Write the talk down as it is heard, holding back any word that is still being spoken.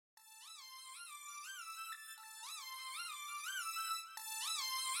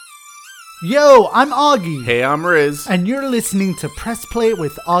Yo, I'm Augie. Hey, I'm Riz. And you're listening to Press Play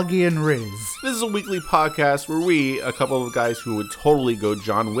with Augie and Riz. This is a weekly podcast where we, a couple of guys who would totally go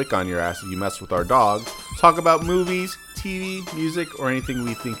John Wick on your ass if you mess with our dog, talk about movies, TV, music, or anything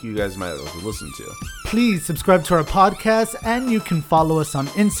we think you guys might like to listen to. Please subscribe to our podcast, and you can follow us on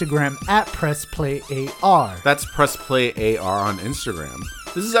Instagram at PressPlayAR. That's PressPlayAR on Instagram.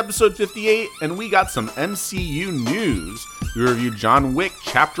 This is episode 58, and we got some MCU news. We reviewed John Wick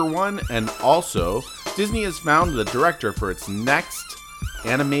Chapter 1, and also Disney has found the director for its next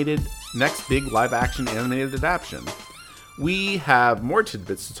big live-action animated adaptation. We have more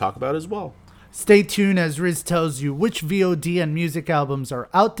tidbits to talk about as well. Stay tuned as Riz tells you which VOD and music albums are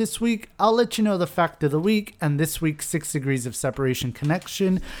out this week. I'll let you know the fact of the week, and this week's 6 Degrees of Separation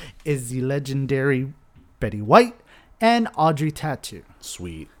connection is the legendary Betty White and Audrey Tattoo.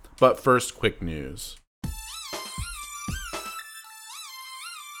 Sweet. But first, quick news.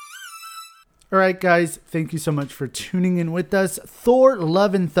 Alright guys, thank you so much for tuning in with us. Thor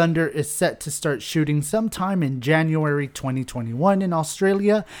Love and Thunder is set to start shooting sometime in January 2021 in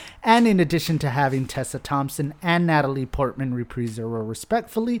Australia, and in addition to having Tessa Thompson and Natalie Portman reprise their role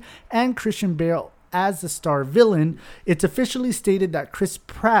respectfully, and Christian Bale as the star villain, it's officially stated that Chris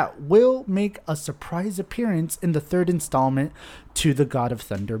Pratt will make a surprise appearance in the third installment to the God of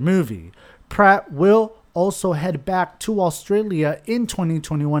Thunder movie. Pratt will also head back to Australia in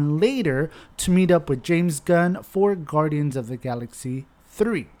 2021 later to meet up with James Gunn for Guardians of the Galaxy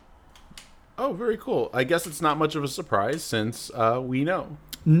 3. Oh, very cool. I guess it's not much of a surprise since we know.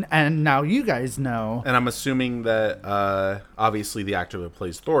 And now you guys know. And I'm assuming that obviously the actor that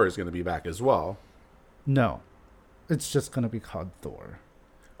plays Thor is going to be back as well. No, it's just going to be called Thor.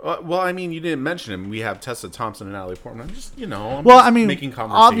 Well, I mean, you didn't mention him. We have Tessa Thompson and Natalie Portman. I'm just, making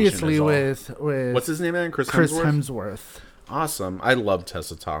conversation. Obviously with what's his name again? Chris Hemsworth. Awesome. I love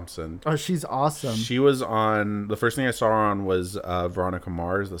Tessa Thompson. Oh, she's awesome. She was on, the first thing I saw her on was Veronica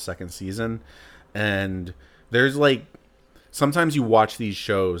Mars, the second season. And there's sometimes you watch these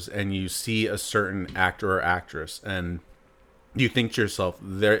shows and you see a certain actor or actress and you think to yourself,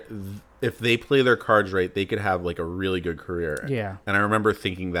 if they play their cards right, they could have a really good career. Yeah. And I remember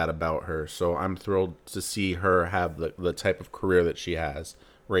thinking that about her. So I'm thrilled to see her have the type of career that she has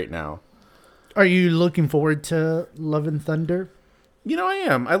right now. Are you looking forward to Love and Thunder? I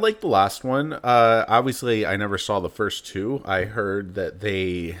am. I like the last one. Obviously, I never saw the first two. I heard that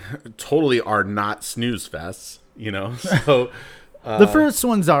they totally are not snooze fests, So the first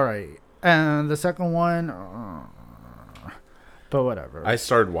one's all right. And the second one... but whatever. I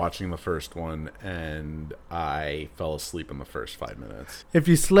started watching the first one, and I fell asleep in the first 5 minutes. If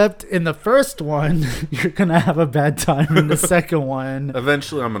you slept in the first one, you're going to have a bad time in the second one.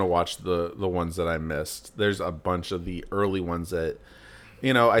 Eventually, I'm going to watch the ones that I missed. There's a bunch of the early ones that,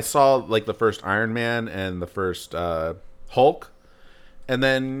 I saw, the first Iron Man and the first Hulk. And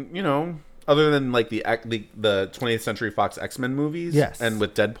then, other than the 20th Century Fox X-Men movies, yes, and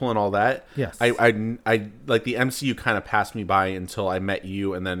with Deadpool and all that, yes, I the MCU kind of passed me by until I met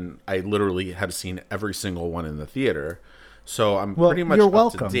you, and then I literally have seen every single one in the theater. So I'm pretty much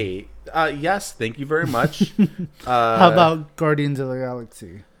up to date. Yes, thank you very much. How about Guardians of the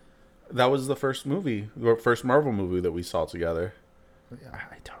Galaxy? That was the first first Marvel movie that we saw together. Yeah,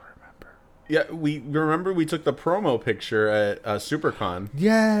 I don't remember. Yeah, we took the promo picture at SuperCon.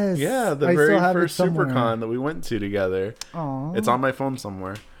 Yes. Yeah, the very first SuperCon that we went to together. Aww. It's on my phone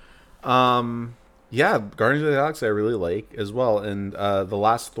somewhere. Yeah, Guardians of the Galaxy I really like as well. And the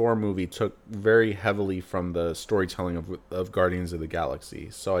last Thor movie took very heavily from the storytelling of Guardians of the Galaxy.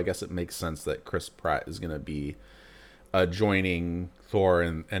 So I guess it makes sense that Chris Pratt is going to be joining Thor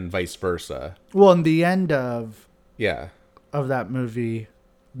and vice versa. Well, in the end of that movie...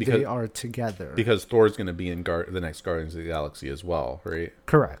 they are together. Because Thor's going to be in the next Guardians of the Galaxy as well, right?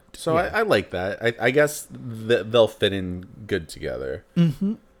 Correct. So yeah. I like that. I guess they'll fit in good together.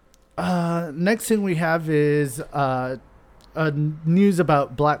 Mm-hmm. Next thing we have is news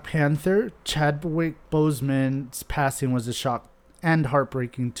about Black Panther. Chadwick Boseman's passing was a shock and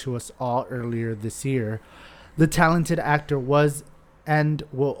heartbreaking to us all earlier this year. The talented actor was and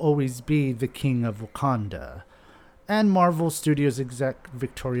will always be the king of Wakanda. And Marvel Studios exec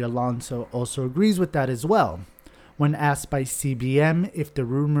Victoria Alonso also agrees with that as well. When asked by CBM if the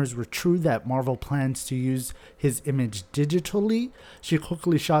rumors were true that Marvel plans to use his image digitally, she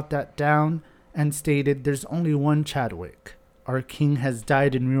quickly shot that down and stated, "There's only one Chadwick. Our king has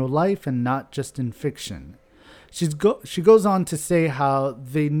died in real life and not just in fiction." She goes on to say how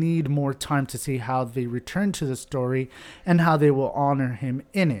they need more time to see how they return to the story and how they will honor him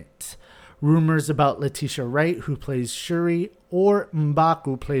in it. Rumors about Letitia Wright, who plays Shuri, or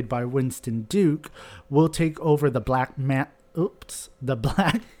M'Baku, played by Winston Duke, will take over the Black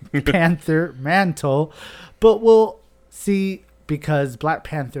Panther mantle, but we'll see, because Black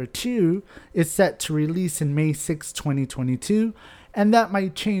Panther 2 is set to release in May 6, 2022, and that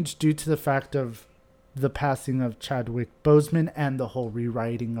might change due to the fact of the passing of Chadwick Boseman and the whole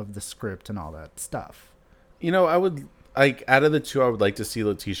rewriting of the script and all that stuff. You know, I would, like, out of the two, I would like to see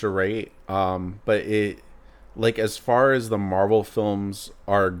Letitia Wright, but it, like, as far as the Marvel films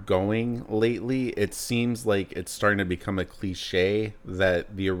are going lately, it seems like it's starting to become a cliche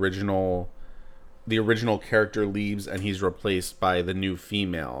that the original character leaves and he's replaced by the new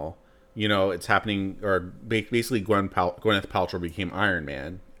female. You know, it's happening, or basically Gwyneth Paltrow became Iron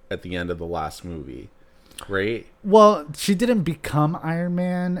Man at the end of the last movie, right? Well, she didn't become Iron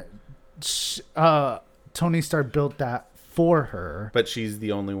Man. Tony Stark built that for her. But she's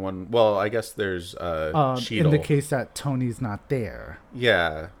the only one. Well, I guess there's Cheadle. In the case that Tony's not there.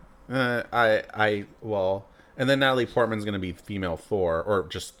 Yeah. Well, and then Natalie Portman's going to be female Thor, or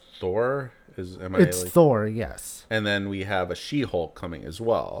just Thor? It's Thor, yes. And then we have a She-Hulk coming as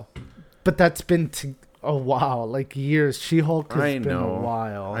well. But that's been a while, like years. She-Hulk has been a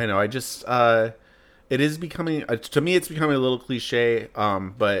while. I know. I just, it is becoming, to me, it's becoming a little cliche,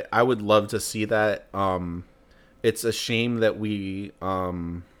 but I would love to see that. It's a shame that we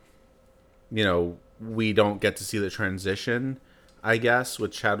don't get to see the transition, I guess,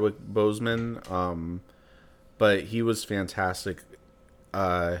 with Chadwick Boseman. But he was fantastic.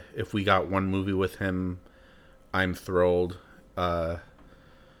 If we got one movie with him, I'm thrilled.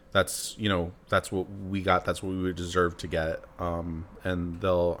 That's what we got. That's what we would deserve to get. And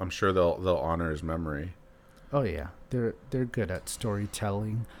I'm sure they'll honor his memory. Oh yeah, they're good at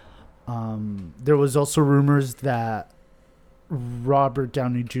storytelling. There was also rumors that Robert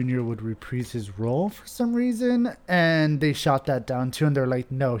Downey Jr. would reprise his role for some reason, and they shot that down too. And they're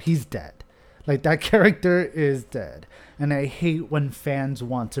like, no, he's dead. Like, that character is dead. And I hate when fans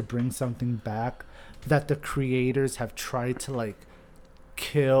want to bring something back that the creators have tried to, like,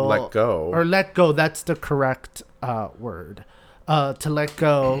 kill. Let go. Or let go. That's the correct word. To let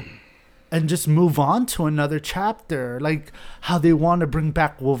go and just move on to another chapter. Like, how they want to bring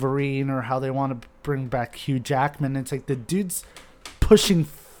back Wolverine or how they want to bring back Hugh Jackman. It's like, the dude's pushing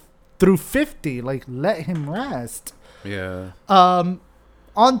through 50. Like, let him rest. Yeah.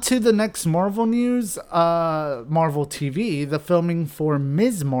 On to the next Marvel news. Marvel TV, the filming for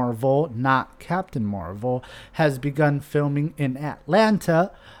Ms. Marvel, not Captain Marvel, has begun filming in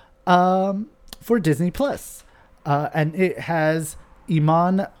Atlanta for Disney Plus. And it has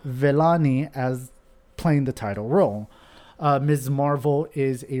Iman Vellani as playing the title role. Ms. Marvel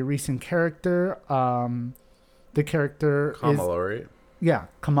is a recent character. The character Kamala, right? Yeah,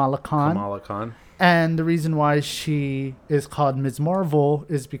 Kamala Khan. Kamala Khan. And the reason why she is called Ms. Marvel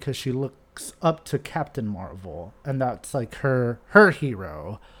is because she looks up to Captain Marvel. And that's like her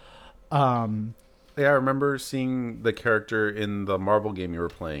hero. Yeah, I remember seeing the character in the Marvel game you were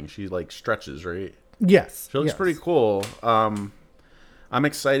playing. She like stretches, right? Yes. She looks pretty cool. I'm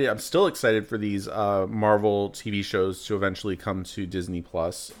excited. I'm still excited for these Marvel TV shows to eventually come to Disney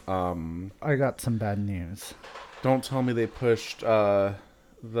Plus. I got some bad news. Don't tell me they pushed the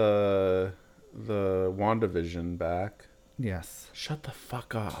WandaVision back. Yes. Shut the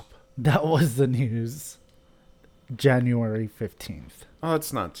fuck up. That was the news. January 15th. Oh,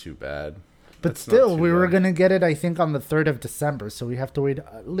 it's not too bad. But still, we were going to get it, I think, on the 3rd of December. So we have to wait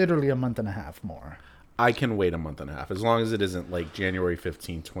literally a month and a half more. I can wait a month and a half, as long as it isn't like January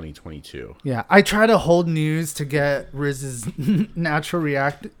 15th, 2022. Yeah, I try to hold news to get Riz's natural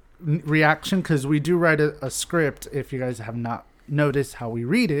reaction, because we do write a script, if you guys have not noticed how we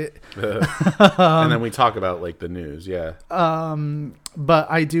read it. And then we talk about like the news, yeah.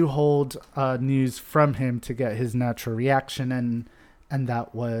 But I do hold news from him to get his natural reaction, and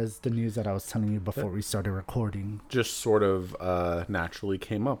that was the news that I was telling you before we started recording. Just sort of naturally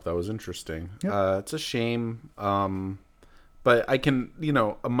came up. That was interesting. Yep. It's a shame. But I can,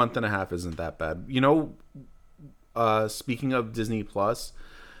 a month and a half isn't that bad. Speaking of Disney Plus,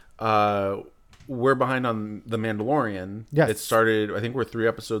 we're behind on The Mandalorian. Yes. It started, I think we're 3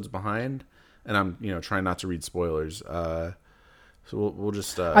 episodes behind, and I'm, trying not to read spoilers. So we'll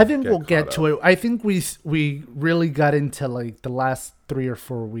just. I think we'll get to it. I think we really got into like the last 3 or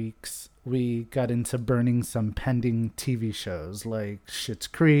 4 weeks. We got into burning some pending TV shows like Schitt's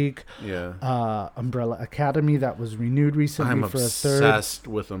Creek, Umbrella Academy that was renewed recently for a third. I'm obsessed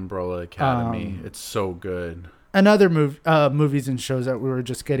with Umbrella Academy. It's so good. and other movies and shows that we were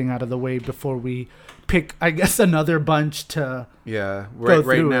just getting out of the way before we pick, I guess, another bunch to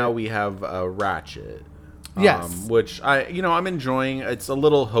right now we have Ratchet. Yes. Which I'm enjoying. It's a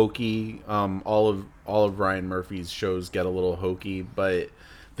little hokey. All of Ryan Murphy's shows get a little hokey, but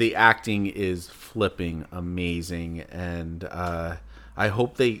the acting is flipping amazing, and I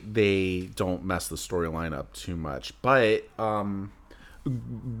hope they don't mess the storyline up too much. But going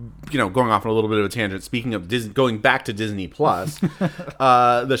off on a little bit of a tangent. Speaking of Disney, going back to Disney Plus,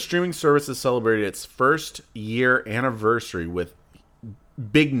 the streaming service has celebrated its first year anniversary with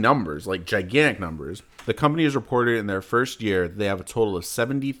big numbers, like gigantic numbers. The company has reported in their first year they have a total of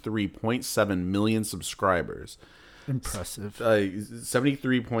 73.7 million subscribers. Impressive.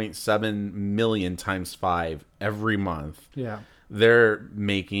 73.7 million times 5 every month. Yeah. They're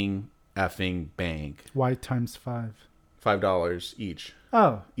making effing bank. Why times 5? $5 each.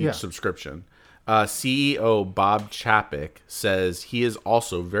 Oh, each subscription. CEO Bob Chapek says he is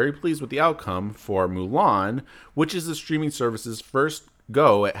also very pleased with the outcome for Mulan, which is the streaming service's first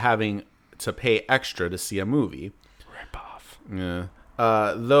go at having to pay extra to see a movie. Rip off. Yeah.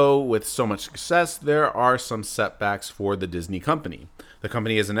 Though with so much success, there are some setbacks for the Disney company. The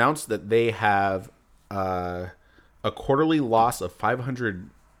company has announced that they have a quarterly loss of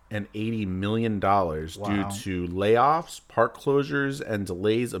 $580 million due to layoffs, park closures, and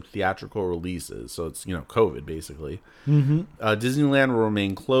delays of theatrical releases. So it's, COVID, basically. Mm-hmm. Disneyland will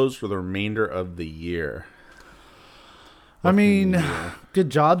remain closed for the remainder of the year. I mean, good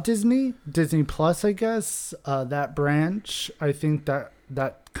job, Disney. Disney Plus, I guess. That branch, I think that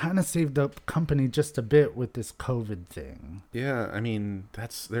kind of saved the company just a bit with this COVID thing. Yeah, I mean,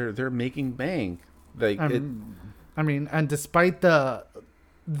 they're making bank. And despite the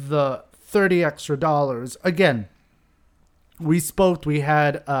 $30 extra, again, we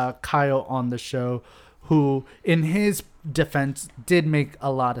had Kyle on the show, who, in his defense, did make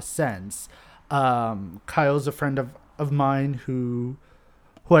a lot of sense. Kyle's a friend of mine who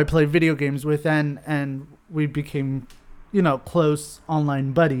I play video games with, and we became, close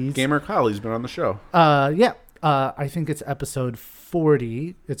online buddies. Gamer Kyle, he's been on the show. I think it's episode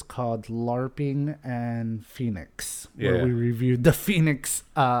 40. It's called LARPing and Phoenix, where we reviewed the Phoenix,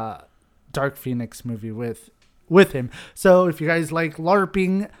 Dark Phoenix movie with him. So if you guys like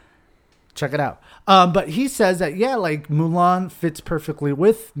LARPing, check it out. But he says that, Mulan fits perfectly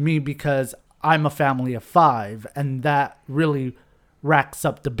with me because I'm a family of 5, and that really racks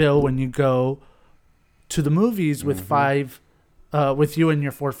up the bill when you go to the movies with 5, with you and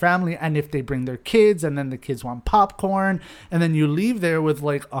your 4 family, and if they bring their kids, and then the kids want popcorn, and then you leave there with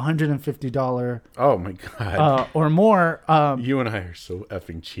like $150. Oh my god! Or more. You and I are so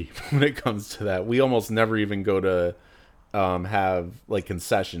effing cheap when it comes to that. We almost never even go to have like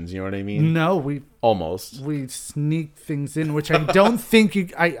concessions. You know what I mean? No, we sneak things in, which I don't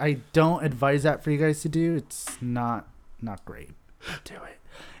think I don't advise that for you guys to do. It's not great. Do it.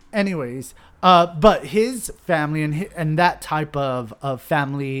 Anyways, but his family and that type of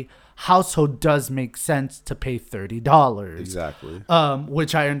family household does make sense to pay $30. Exactly.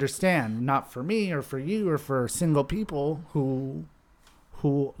 Which I understand, not for me or for you or for single people who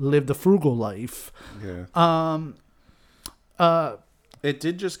live the frugal life. Yeah. It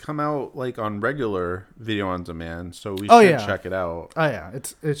did just come out like on regular video on demand, so we should check it out. Oh yeah,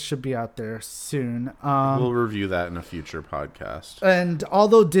 it should be out there soon. We'll review that in a future podcast. And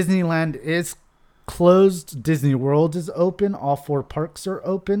although Disneyland is closed, Disney World is open. All 4 parks are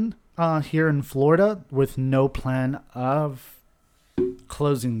open here in Florida, with no plan of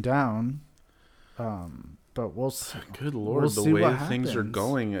closing down. But we'll see. Good Lord, the way things are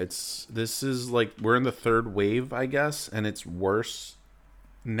going, this is like we're in the 3rd wave, I guess, and it's worse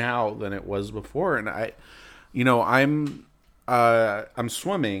now than it was before. And I'm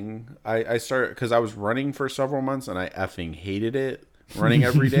swimming. I started because I was running for several months, and I effing hated it, running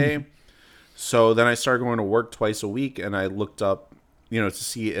every day. So then I started going to work twice a week, and I looked up, to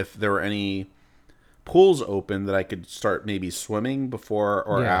see if there were any pools open that I could start maybe swimming before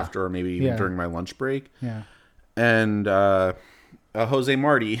or after, or maybe even during my lunch break. Yeah. And Jose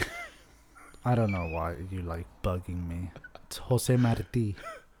Marti. I don't know why you like bugging me. It's Jose Marti.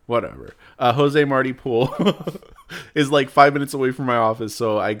 Whatever. Jose Marti pool is like 5 minutes away from my office,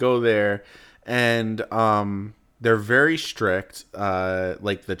 so I go there, and they're very strict.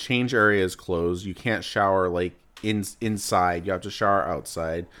 Like the change area is closed. You can't shower like inside. You have to shower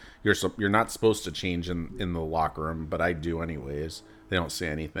outside. You're not supposed to change in the locker room, but I do anyways. They don't say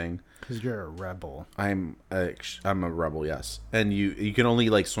anything. Because you're a rebel. I'm a rebel, yes. And you can only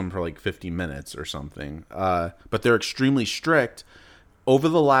like swim for like 50 minutes or something. But they're extremely strict. over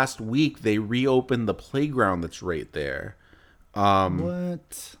the last week, they reopened the playground that's right there.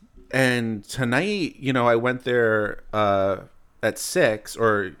 What? And tonight, I went there at 6,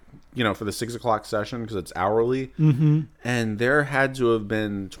 or for the 6 o'clock session because it's hourly. Mm-hmm. And there had to have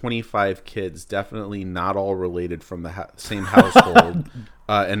been 25 kids, definitely not all related from the same household,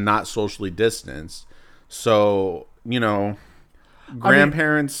 and not socially distanced. So,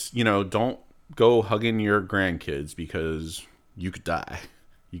 grandparents, don't go hugging your grandkids because you could die.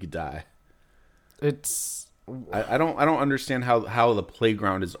 You could die. It's I don't understand how the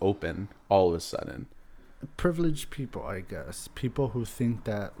playground is open all of a sudden. privileged people, I guess. People who think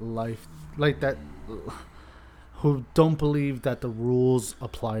that life, like that, who don't believe that the rules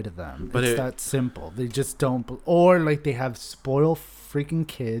apply to them. But it's that simple. They just don't. Or like they have spoiled freaking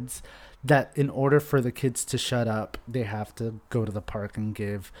kids that in order for the kids to shut up, they have to go to the park and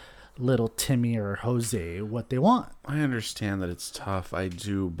give little Timmy or Jose what they want. I understand that it's tough. I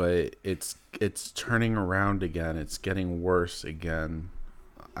do, but it's turning around again. It's getting worse again.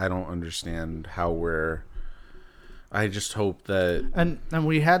 I don't understand how I just hope that... And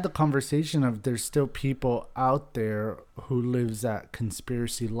we had the conversation of there's still people out there who lives that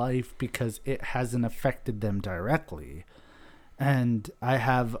conspiracy life because it hasn't affected them directly. And I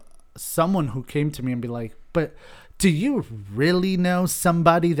have someone who came to me and be like, but do you really know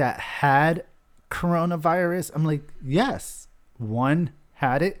somebody that had coronavirus? I'm like, yes. One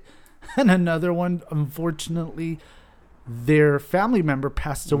had it, and another one, unfortunately, their family member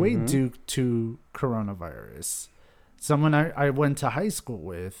passed away due to coronavirus. Someone I went to high school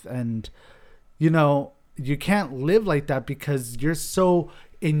with. And, you can't live like that because you're so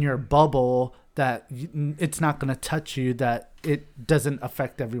in your bubble that it's not going to touch you, that it doesn't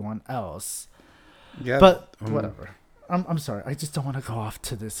affect everyone else. Yeah, but whatever. I'm sorry. I just don't want to go off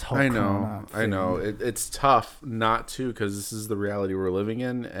to this whole corona thing. I know. It's tough not to, because this is the reality we're living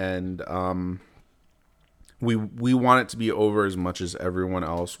in. And we want it to be over as much as everyone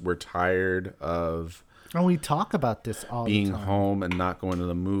else. We're tired of... And we talk about this all the time. Being home and not going to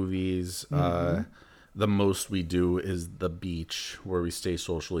the movies. The most we do is the beach, where we stay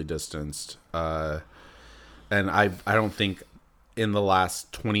socially distanced. And I don't think in the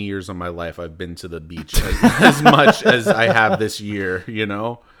last 20 years of my life I've been to the beach as much as I have this year,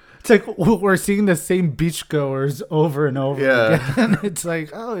 It's like we're seeing the same beachgoers over and over again. It's like,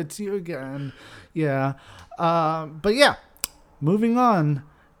 oh, it's you again. Yeah. But yeah, moving on.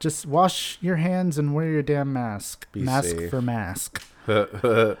 Just wash your hands and wear your damn mask. Be mask safe. for mask.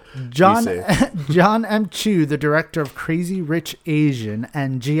 John M. Chu, the director of Crazy Rich Asian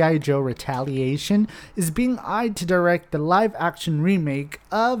and G.I. Joe Retaliation, is being eyed to direct the live-action remake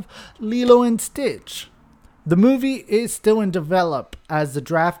of Lilo and Stitch. The movie is still in develop, as the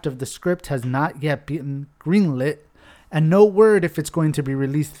draft of the script has not yet been greenlit, and no word if it's going to be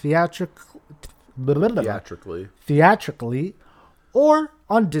released theatrically or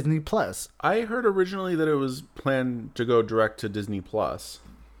on Disney Plus. I heard originally that it was planned to go direct to Disney Plus.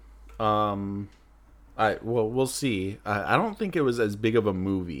 We'll see. I don't think it was as big of a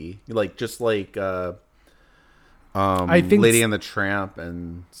movie, I think Lady and the Tramp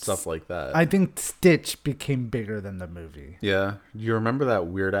and stuff like that. I think Stitch became bigger than the movie. Yeah, you remember that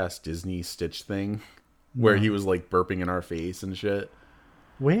weird ass Disney Stitch thing, where he was like burping in our face and shit?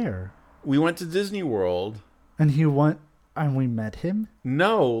 Where? We went to Disney World, and and we met him?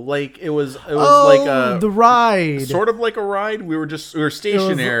 No, it was like the ride. Sort of like a ride. We were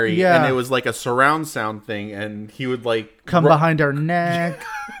stationary, and it was like a surround sound thing, and he would come behind our neck.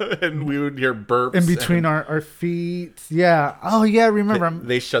 And we would hear burps. In between our feet. Yeah. Oh, yeah, remember.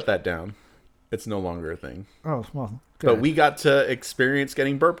 They shut that down. It's no longer a thing. Oh, well, good. But we got to experience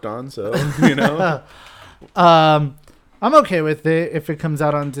getting burped on, so, I'm okay with it if it comes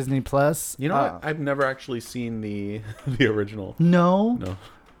out on Disney Plus. You know what? I've never actually seen the original. No? No.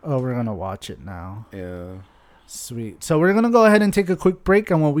 Oh, we're going to watch it now. Yeah. Sweet. So we're going to go ahead and take a quick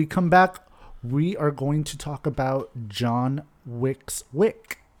break. And when we come back, we are going to talk about John Wick's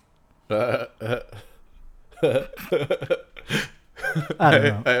Wick. I don't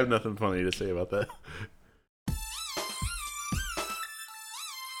know. I have nothing funny to say about that.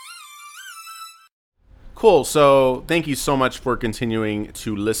 Cool. So thank you so much for continuing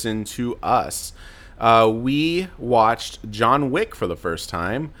to listen to us. We watched John Wick for the first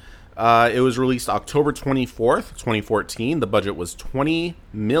time. It was released October 24th, 2014. The budget was only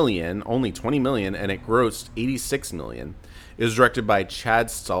 $20 million, and it grossed $86 million. It was directed by Chad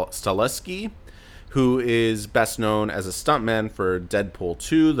Stahelski, who is best known as a stuntman for Deadpool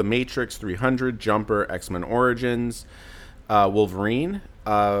 2, The Matrix, 300, Jumper, X-Men Origins, Wolverine,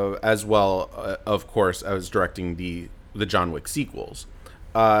 as well, of course, I was directing the the John Wick sequels.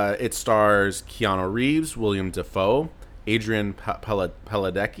 It stars Keanu Reeves, William Dafoe, Adrian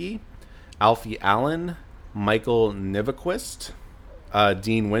Paladecki, Alfie Allen, Michael Nivaquist,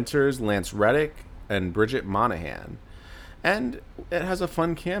 Dean Winters, Lance Reddick, and Bridget Monahan. And it has a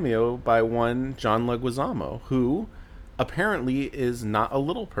fun cameo by one John Leguizamo, who apparently is not a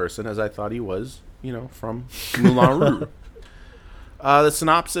little person, as I thought he was, from Moulin Rouge. The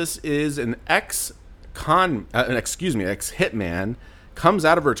synopsis is an ex-hitman comes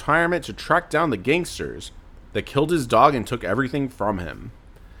out of retirement to track down the gangsters that killed his dog and took everything from him.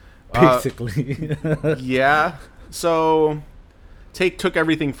 Basically. Yeah. So, took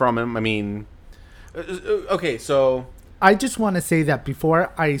everything from him. I mean, okay, so I just want to say that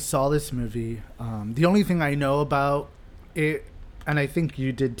before I saw this movie, the only thing I know about it, and I think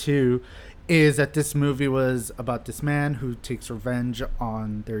you did too, is that this movie was about this man who takes revenge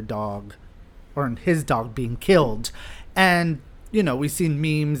on their dog, or on his dog being killed. And, we've seen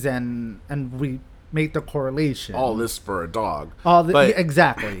memes and we make the correlation. All this for a dog.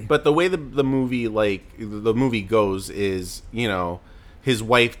 Exactly. But the way the movie, the movie goes is, his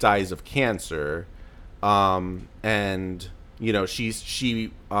wife dies of cancer, and, she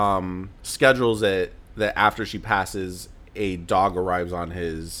schedules it that after she passes, a dog arrives on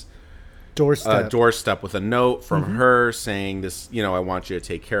his doorstep with a note from her saying this, I want you to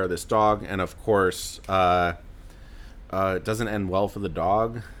take care of this dog. And of course, it doesn't end well for the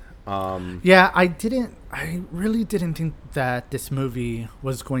dog. Yeah, I really didn't think that this movie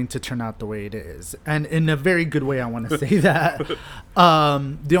was going to turn out the way it is. And in a very good way, I want to say that.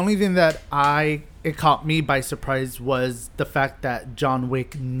 The only thing that it caught me by surprise was the fact that John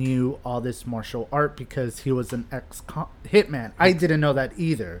Wick knew all this martial art because he was an ex-hitman. I didn't know that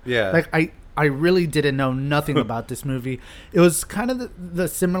either. Yeah. I really didn't know nothing about this movie. It was kind of the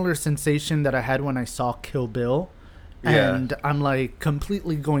similar sensation that I had when I saw Kill Bill. Yeah. And I'm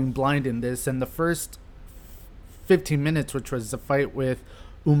completely going blind in this. And the first 15 minutes, which was the fight with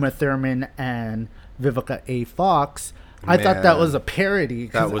Uma Thurman and Vivica A. Fox, I thought that was a parody.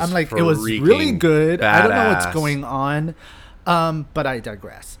 Because I'm it was really good. Badass. I don't know what's going on. But I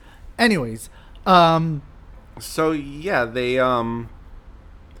digress. Anyways. So, yeah, they, a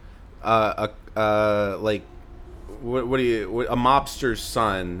mobster's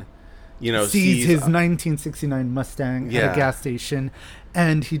son, sees his 1969 Mustang at a gas station,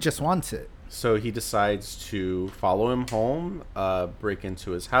 and he just wants it. So he decides to follow him home, break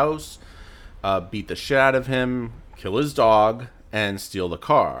into his house, beat the shit out of him, kill his dog, and steal the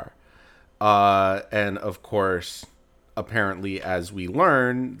car. And of course, apparently, as we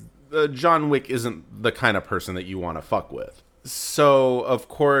learn, John Wick isn't the kind of person that you want to fuck with. So, of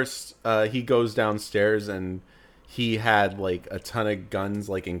course, he goes downstairs and he had a ton of guns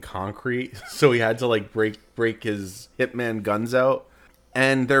in concrete. So he had to break his hitman guns out.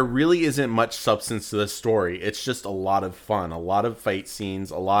 And there really isn't much substance to the story. It's just a lot of fun, a lot of fight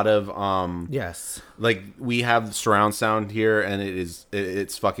scenes, a lot of yes. We have surround sound here, and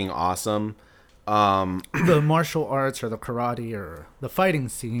it's fucking awesome. The martial arts or the karate or the fighting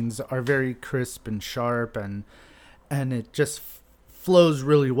scenes are very crisp and sharp, and it just flows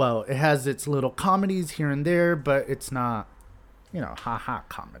really well. It has its little comedies here and there, but it's not, ha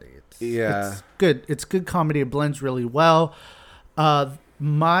comedy. It's good. It's good comedy. It blends really well.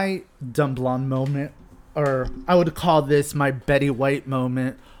 My dumb blonde moment, or I would call this my Betty White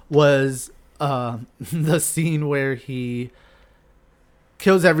moment, was the scene where he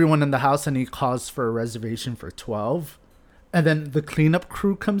kills everyone in the house and he calls for a reservation for 12. And then the cleanup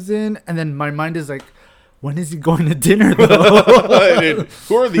crew comes in, and then my mind is when is he going to dinner, though?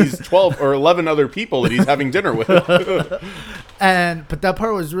 Who are these 12 or 11 other people that he's having dinner with? But that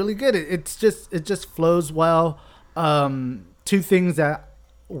part was really good. It just flows well. Two things that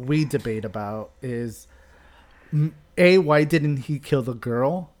we debate about is, A, why didn't he kill the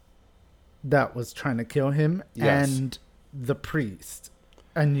girl that was trying to kill him? Yes. And the priest.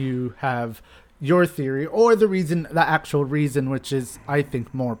 And you have your theory or the actual reason, which is, I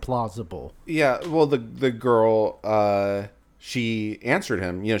think, more plausible. Yeah, well, the girl, she answered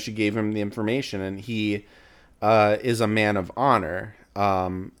him. She gave him the information, and he is a man of honor.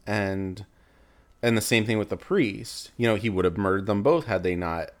 And the same thing with the priest. He would have murdered them both had they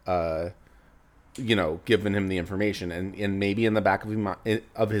not, given him the information. And maybe in the back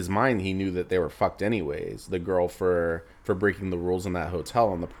of his mind, he knew that they were fucked anyways. The girl for breaking the rules in that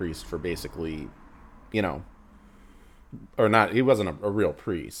hotel, and the priest for basically, or not. He wasn't a real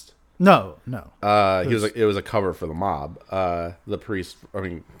priest. No. It was a cover for the mob. The priest. I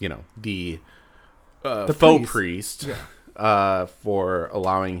mean, the faux priest. Yeah. For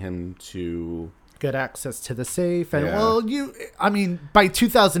allowing him to good access to the safe. And by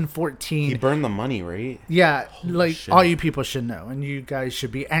 2014, he burned the money, right? Yeah, Holy shit. all you people should know, and you guys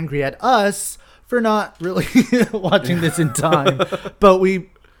should be angry at us for not really watching this in time. But we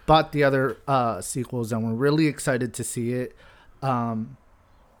bought the other sequels, and we're really excited to see it.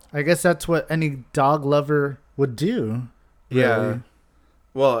 I guess that's what any dog lover would do. Really. Yeah.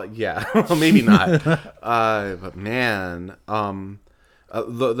 Well, yeah. Well, maybe not. But man,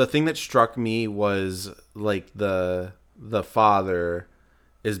 the thing that struck me was like the father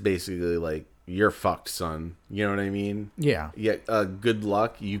is basically like, you're fucked, son. You know what I mean? Yeah. Yeah. Good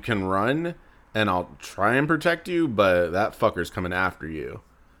luck. You can run, and I'll try and protect you, but that fucker's coming after you.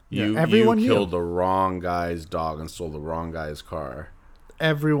 You killed the wrong guy's dog and stole the wrong guy's car.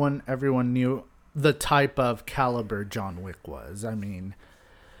 Everyone knew the type of caliber John Wick was. I mean,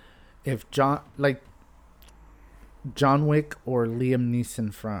 if John Wick or Liam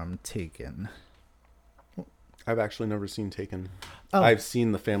Neeson from Taken. I've actually never seen Taken. Oh. I've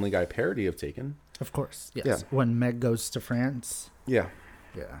seen the Family Guy parody of Taken. Of course, yes. Yeah. When Meg goes to France. Yeah.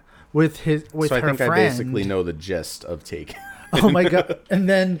 Yeah. With her friend. I basically know the gist of Taken. Oh my god! And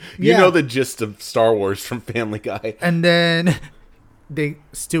then you know the gist of Star Wars from Family Guy. And then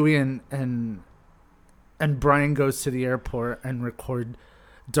Stewie and Brian goes to the airport and record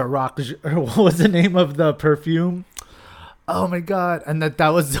Darach, or what was the name of the perfume? Oh my god! And that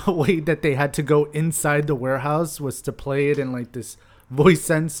was the way that they had to go inside the warehouse, was to play it in like this voice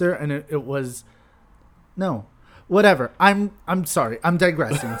sensor, and it was whatever. I'm sorry. I'm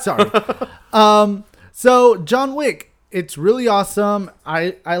digressing. Sorry. So John Wick. It's really awesome.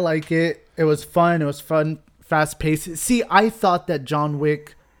 I like it. It was fun. Fast paced. See, I thought that John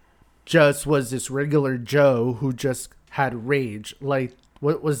Wick just was this regular Joe who just had rage. Like,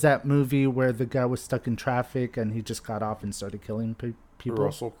 what was that movie where the guy was stuck in traffic and he just got off and started killing people? The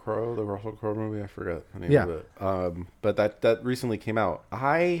Russell Crowe movie. I forgot the name of it. But that recently came out.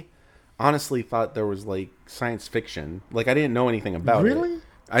 I honestly thought there was like science fiction. Like, I didn't know anything about it. Really?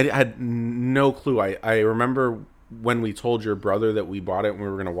 I had no clue. I remember when we told your brother that we bought it and we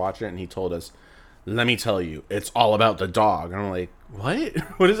were going to watch it, and he told us, let me tell you, it's all about the dog. And I'm like, what?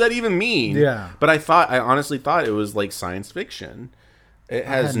 What does that even mean? Yeah. But I honestly thought it was like science fiction. It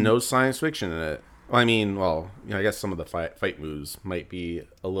has no science fiction in it. I mean, I guess some of the fight moves might be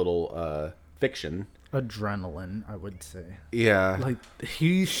a little fiction. Adrenaline, I would say. Yeah. Like,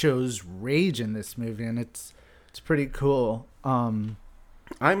 he shows rage in this movie, and it's pretty cool. I'm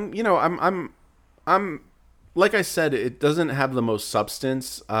like I said, it doesn't have the most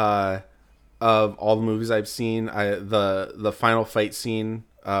substance of all the movies I've seen. The final fight scene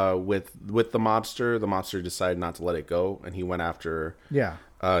with the mobster decided not to let it go, and he went after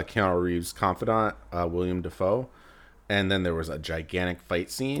Keanu Reeves' confidant, William Dafoe. And then there was a gigantic fight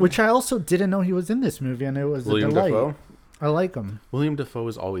scene, which I also didn't know he was in this movie, and it was a delight. Dafoe? I like him. William Dafoe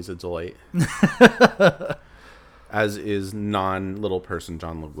is always a delight, as is non-little person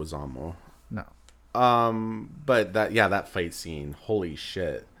John Leguizamo. No. But that fight scene, holy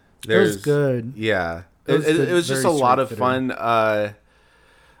shit. It was good. Yeah. It was just a lot of fun.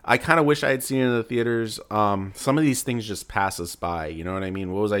 I kind of wish I had seen it in the theaters. Some of these things just pass us by. You know what I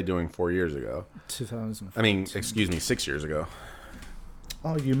mean? What was I doing 4 years ago? 6 years ago.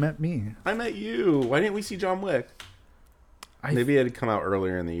 Oh, you met me. I met you. Why didn't we see John Wick? Maybe it had come out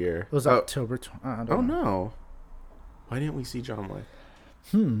earlier in the year. It was October. I don't know. No. Why didn't we see John Wick?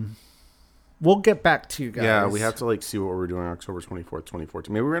 We'll get back to you guys. Yeah, we have to see what we're doing on October 24th,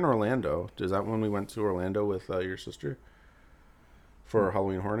 2014. Maybe we're in Orlando. Is that when we went to Orlando with your sister for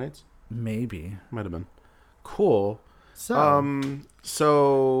Halloween Horror Nights? Maybe. Might have been. Cool. So, and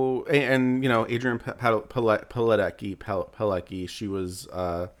Adrian Palecki, she was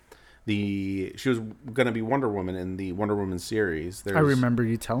going to be Wonder Woman in the Wonder Woman series. I remember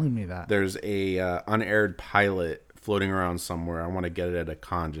you telling me that. There's a unaired pilot floating around somewhere. I want to get it at a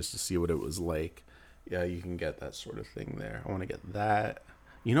con just to see what it was like. Yeah, you can get that sort of thing there. I want to get that.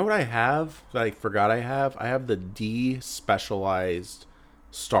 You know what I have that I forgot I have? I have the despecialized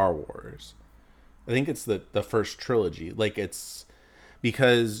Star Wars. I think it's the first trilogy. Like, it's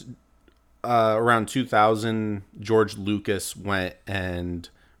because around 2000, George Lucas went and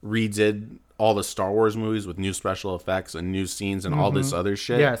redid all the Star Wars movies with new special effects and new scenes and all this other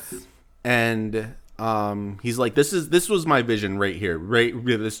shit. Yes. And he's like, this was my vision right here, right?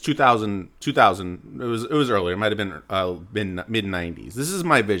 This 2000. It was earlier. It might have been mid 90s. This is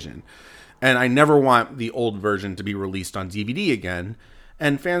my vision, and I never want the old version to be released on DVD again.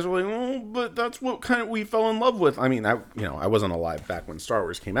 And fans were like, "Oh, but that's what kind of we fell in love with." I mean, I wasn't alive back when Star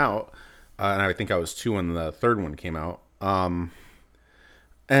Wars came out, and I think I was 2 when the third one came out.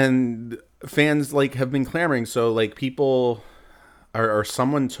 And fans like have been clamoring. So like people or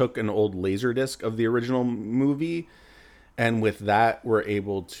someone took an old laser disc of the original movie, and with that were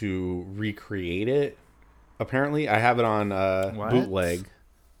able to recreate it. Apparently, I have it on bootleg.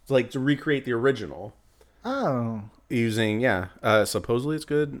 It's like to recreate the original. Oh. Using supposedly it's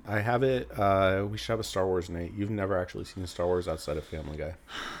good. I have it. We should have a Star Wars night. You've never actually seen Star Wars outside of Family Guy.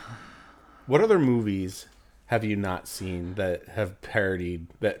 What other movies have you not seen that have parodied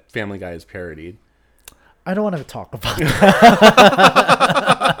that Family Guy has parodied? I don't want to talk about that.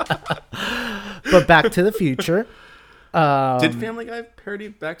 But Back to the Future. Did Family Guy parody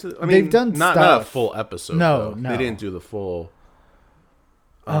Back to the... I mean, they've done not a full episode. No, though. no. They didn't do the full...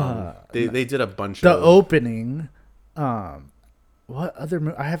 they did a bunch the of... opening. What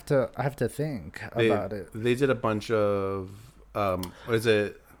other I have to think about it. They did a bunch of... what was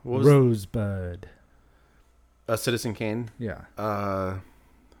Rosebud. Citizen Kane. Yeah.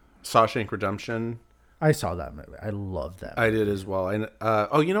 Shawshank Redemption. I saw that movie. I love that movie. I did as well. You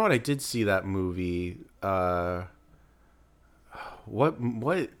know what? I did see that movie.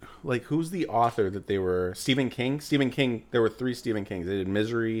 Who's the author that they were? Stephen King? Stephen King. There were 3 Stephen Kings. They did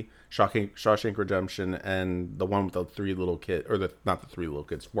Misery, Shawshank Redemption, and the one with the 3 little kids. Or not the 3 little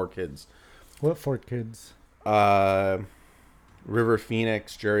kids, 4 kids. What 4 kids? River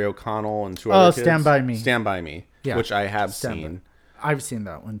Phoenix, Jerry O'Connell, and 2 other kids. Stand By Me. Stand By Me, yeah. Which I have seen. I've seen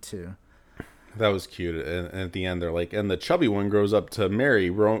that one too. That was cute. And at the end, they're like, and the chubby one grows up to marry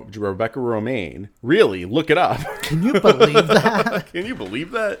Rebecca Romaine. Really? Look it up. Can you believe that? Can you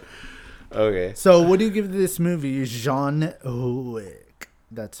believe that? Okay. So what do you give this movie? John Wick.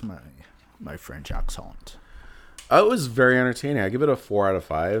 That's my French accent. It was very entertaining. I give it a 4 out of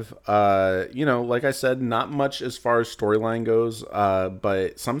 5. Like I said, not much as far as storyline goes.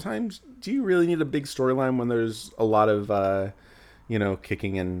 But sometimes, do you really need a big storyline when there's a lot of...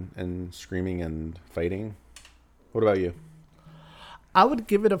 kicking and screaming and fighting? What about you? I would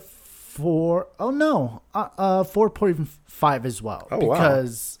give it a 4. Oh, no. 4.5 as well. Oh,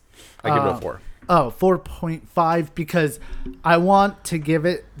 because wow. I give it a 4. 4.5 because I want to give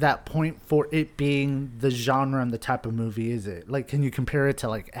it that point for it being the genre and the type of movie is it. Like, can you compare it to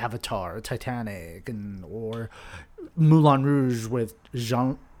like Avatar, Titanic, or Moulin Rouge with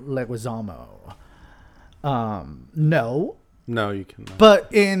Jean Leguizamo? No. No, you cannot.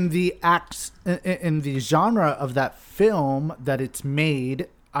 But in the genre of that film that it's made,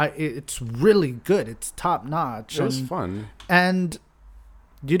 it's really good. It's top notch. It was fun. And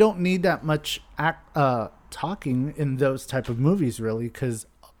you don't need that much talking in those type of movies, really, because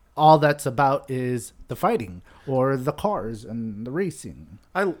all that's about is the fighting or the cars and the racing.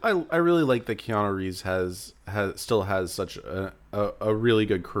 I really like that Keanu Reeves still has such a really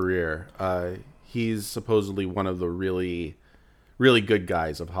good career. He's supposedly one of the really good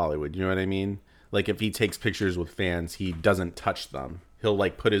guys of Hollywood. You know what I mean? Like if he takes pictures with fans, he doesn't touch them. He'll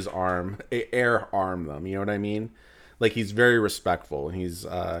like put his air arm them. You know what I mean? Like he's very respectful. He's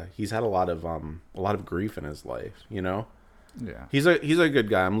had a lot of grief in his life. You know? Yeah. He's a good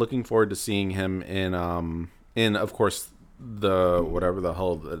guy. I'm looking forward to seeing him in of course the whatever the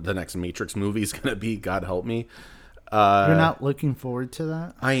hell the next Matrix movie is gonna be. God help me. You're not looking forward to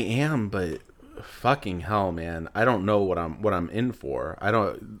that? I am, but. Fucking hell, man! I don't know what I'm in for.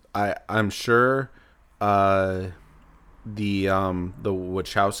 I'm sure the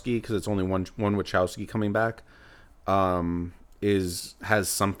Wachowski, because it's only one Wachowski coming back, has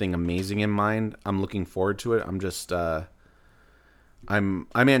something amazing in mind. I'm looking forward to it. I'm just I'm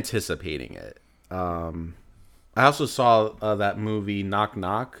anticipating it. I also saw that movie Knock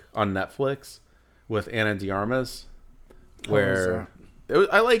Knock on Netflix with Ana de Armas, where.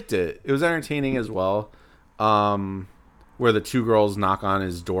 I liked it. It was entertaining as well. Where the 2 girls knock on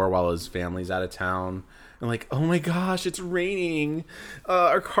his door while his family's out of town. And like, oh my gosh, it's raining.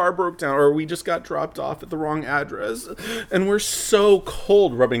 Our car broke down. Or we just got dropped off at the wrong address. And we're so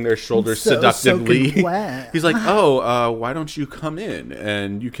cold, rubbing their shoulders seductively. He's like, why don't you come in?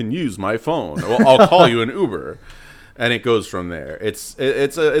 And you can use my phone. Well, I'll call you an Uber. And it goes from there. It's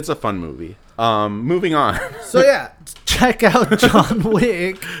a fun movie. Moving on. So yeah, check out John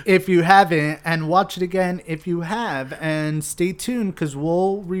Wick if you haven't, and watch it again if you have, and stay tuned because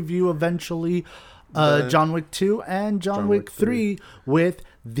we'll review eventually John Wick 2 and John Wick 3 with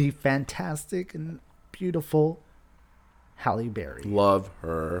the fantastic and beautiful Halle Berry. Love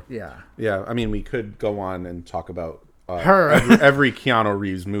her. Yeah. Yeah. I mean, we could go on and talk about her every Keanu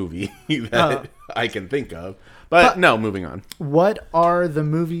Reeves movie that I can think of. But no, moving on. What are the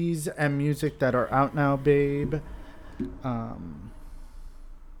movies and music that are out now, babe?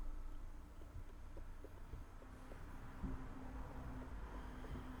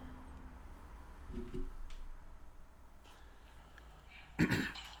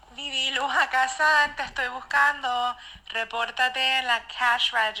 Hakka-san, te estoy buscando. Repórtate en la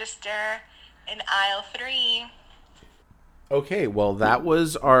cash register in aisle 3. Okay, well, that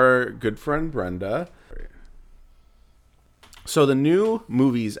was our good friend Brenda. So the new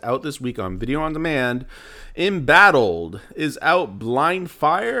movies out this week on Video On Demand, Embattled is out, Blind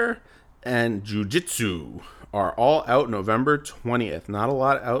Fire and Jujitsu are all out November 20th. Not a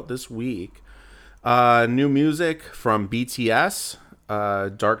lot out this week. New music from BTS,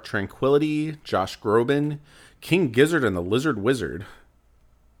 Dark Tranquility, Josh Groban, King Gizzard and the Lizard Wizard.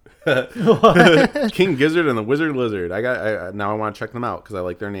 King Gizzard and the Wizard Lizard. Now I want to check them out because I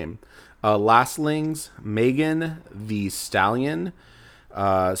like their name. Lastlings, Megan the Stallion,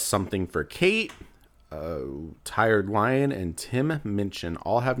 Something for Kate, Tired Lion, and Tim Minchin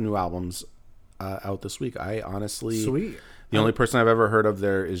all have new albums out this week. I honestly, Sweet. The only person I've ever heard of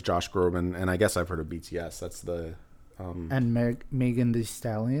there is Josh Groban, and I guess I've heard of BTS. That's the And Megan the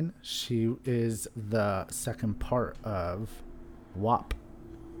Stallion, she is the second part of WAP.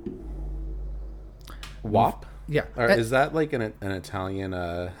 WAP. Yeah. Or is that like an Italian,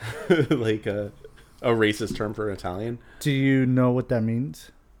 like a racist term for an Italian? Do you know what that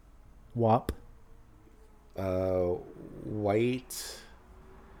means? WAP. White.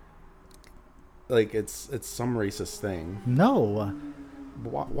 Like it's some racist thing. No.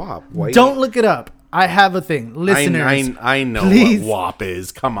 WAP. White. Don't look it up. I have a thing. Listeners, I know please. what WAP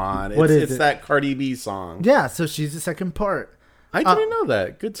is. Come on. What is it's it? that Cardi B song. Yeah, so she's the second part. I didn't know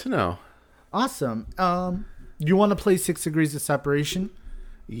that. Good to know. Awesome. You want to play 6 Degrees of Separation?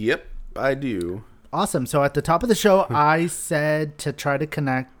 Yep, I do. Awesome. So at the top of the show, I said to try to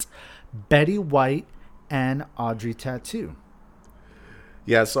connect Betty White and Audrey Tattoo.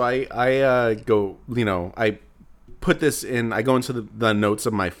 Yeah, so I go, I put this in, I go into the notes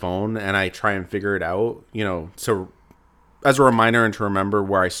of my phone and I try and figure it out, so as a reminder and to remember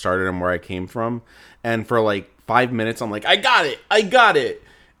where I started and where I came from. And for like 5 minutes, I'm like, I got it.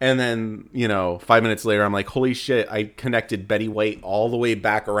 And then, 5 minutes later, I'm like, holy shit, I connected Betty White all the way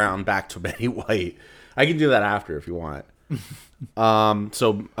back to Betty White. I can do that after if you want.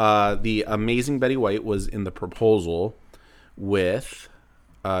 So the amazing Betty White was in The Proposal with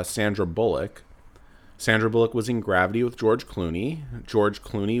Sandra Bullock. Sandra Bullock was in Gravity with George Clooney. George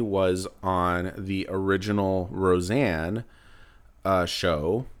Clooney was on the original Roseanne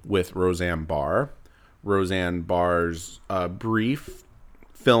show with Roseanne Barr. Roseanne Barr's brief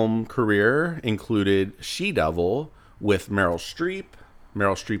film career included She-Devil with Meryl Streep.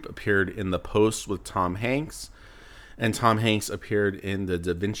 Meryl Streep appeared in The Post with Tom Hanks. And Tom Hanks appeared in The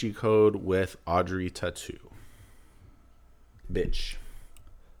Da Vinci Code with Audrey Tattoo. Bitch.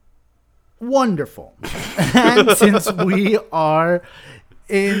 Wonderful. And since we are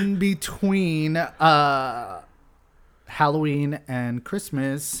in between Halloween and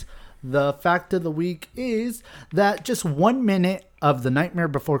Christmas, the fact of the week is that just 1 minute of The Nightmare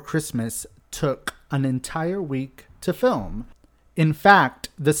Before Christmas took an entire week to film. In fact,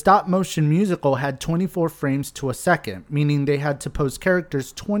 the stop-motion musical had 24 frames to a second, meaning they had to pose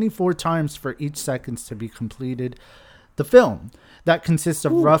characters 24 times for each second to be completed. The film, that consists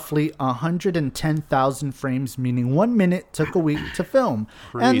of roughly 110,000 frames, meaning 1 minute took a week to film.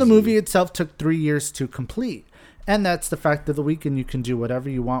 Crazy. And the movie itself took 3 years to complete. And that's the fact of the week, and you can do whatever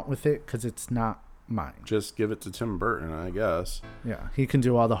you want with it because it's not mine. Just give it to Tim Burton, I guess. Yeah, he can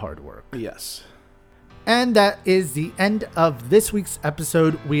do all the hard work. Yes. And that is the end of this week's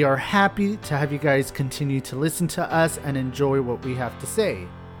episode. We are happy to have you guys continue to listen to us and enjoy what we have to say.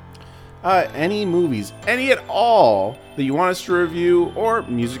 Any movies, any at all that you want us to review or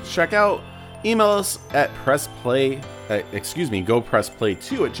music to check out, email us at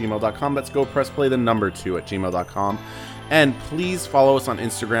gopressplay2@gmail.com. That's gopressplay2@gmail.com. And please follow us on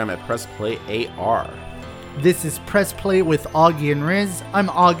Instagram at pressplayar. This is Press Play with Augie and Riz. I'm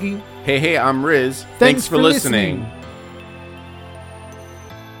Augie. Hey, I'm Riz. Thanks for listening.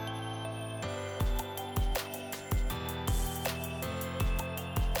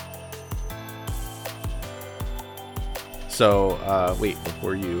 So, wait,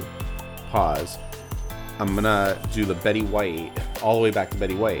 before you pause, I'm gonna do the Betty White, all the way back to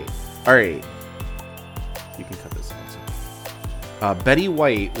Betty White. All right. You can cut this out. Betty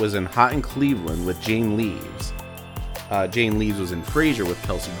White was in Hot in Cleveland with Jane Leeves. Jane Leeves was in Frasier with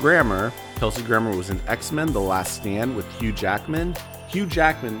Kelsey Grammer. Kelsey Grammer was in X-Men: The Last Stand with Hugh Jackman. Hugh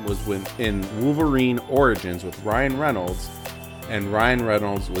Jackman was in Wolverine Origins with Ryan Reynolds. And Ryan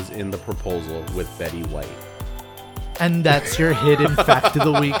Reynolds was in The Proposal with Betty White. And that's your hidden fact of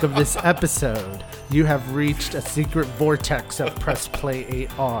the week of this episode. You have reached a secret vortex of Press Play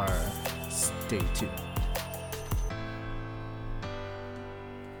AR. Stay tuned.